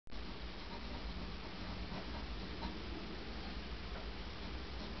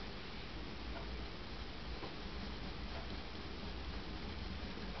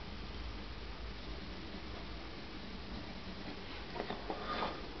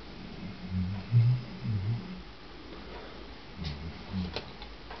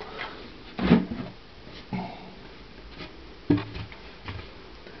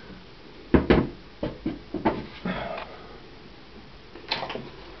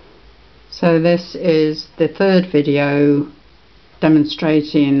So this is the third video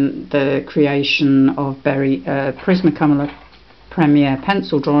demonstrating the creation of Prismacolor Premier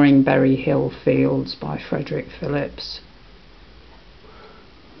Pencil Drawing Berry Hill Fields by Frederick Phillips.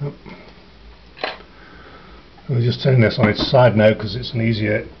 Yep. I'll just turn this on its side now because it's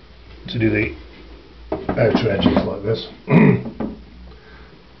easier to do the outer edges like this.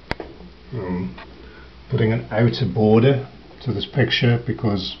 Putting an outer border to this picture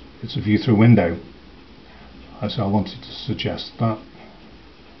because it's a view through window, so I wanted to suggest that.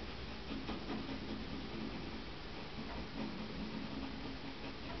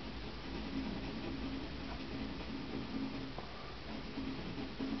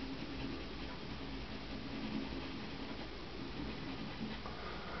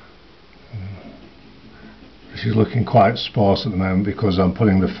 This is looking quite sparse at the moment because I'm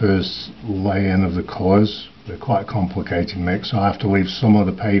putting the first layer in of the colours. They're quite a complicated mix, so I have to leave some of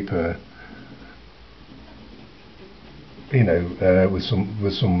the paper, you know, with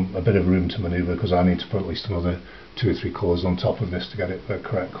a bit of room to manoeuvre, because I need to put at least another 2 or 3 colours on top of this to get it the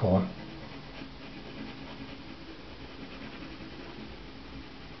correct colour.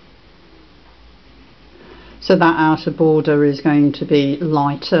 So that outer border is going to be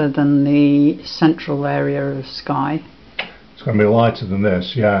lighter than the central area of sky? It's going to be lighter than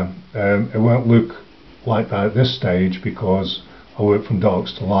this, yeah. It won't look like that at this stage because I work from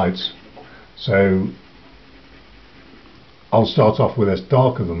darks to lights. So I'll start off with this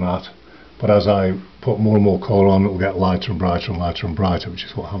darker than that, but as I put more and more colour on, it will get lighter and brighter and lighter and brighter, which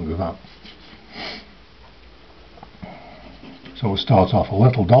is what happened with that. So we'll start off a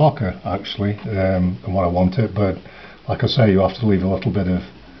little darker actually than what I wanted, but like I say, you have to leave a little bit of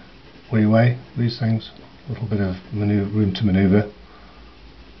leeway, these things, a little bit of room to manoeuvre.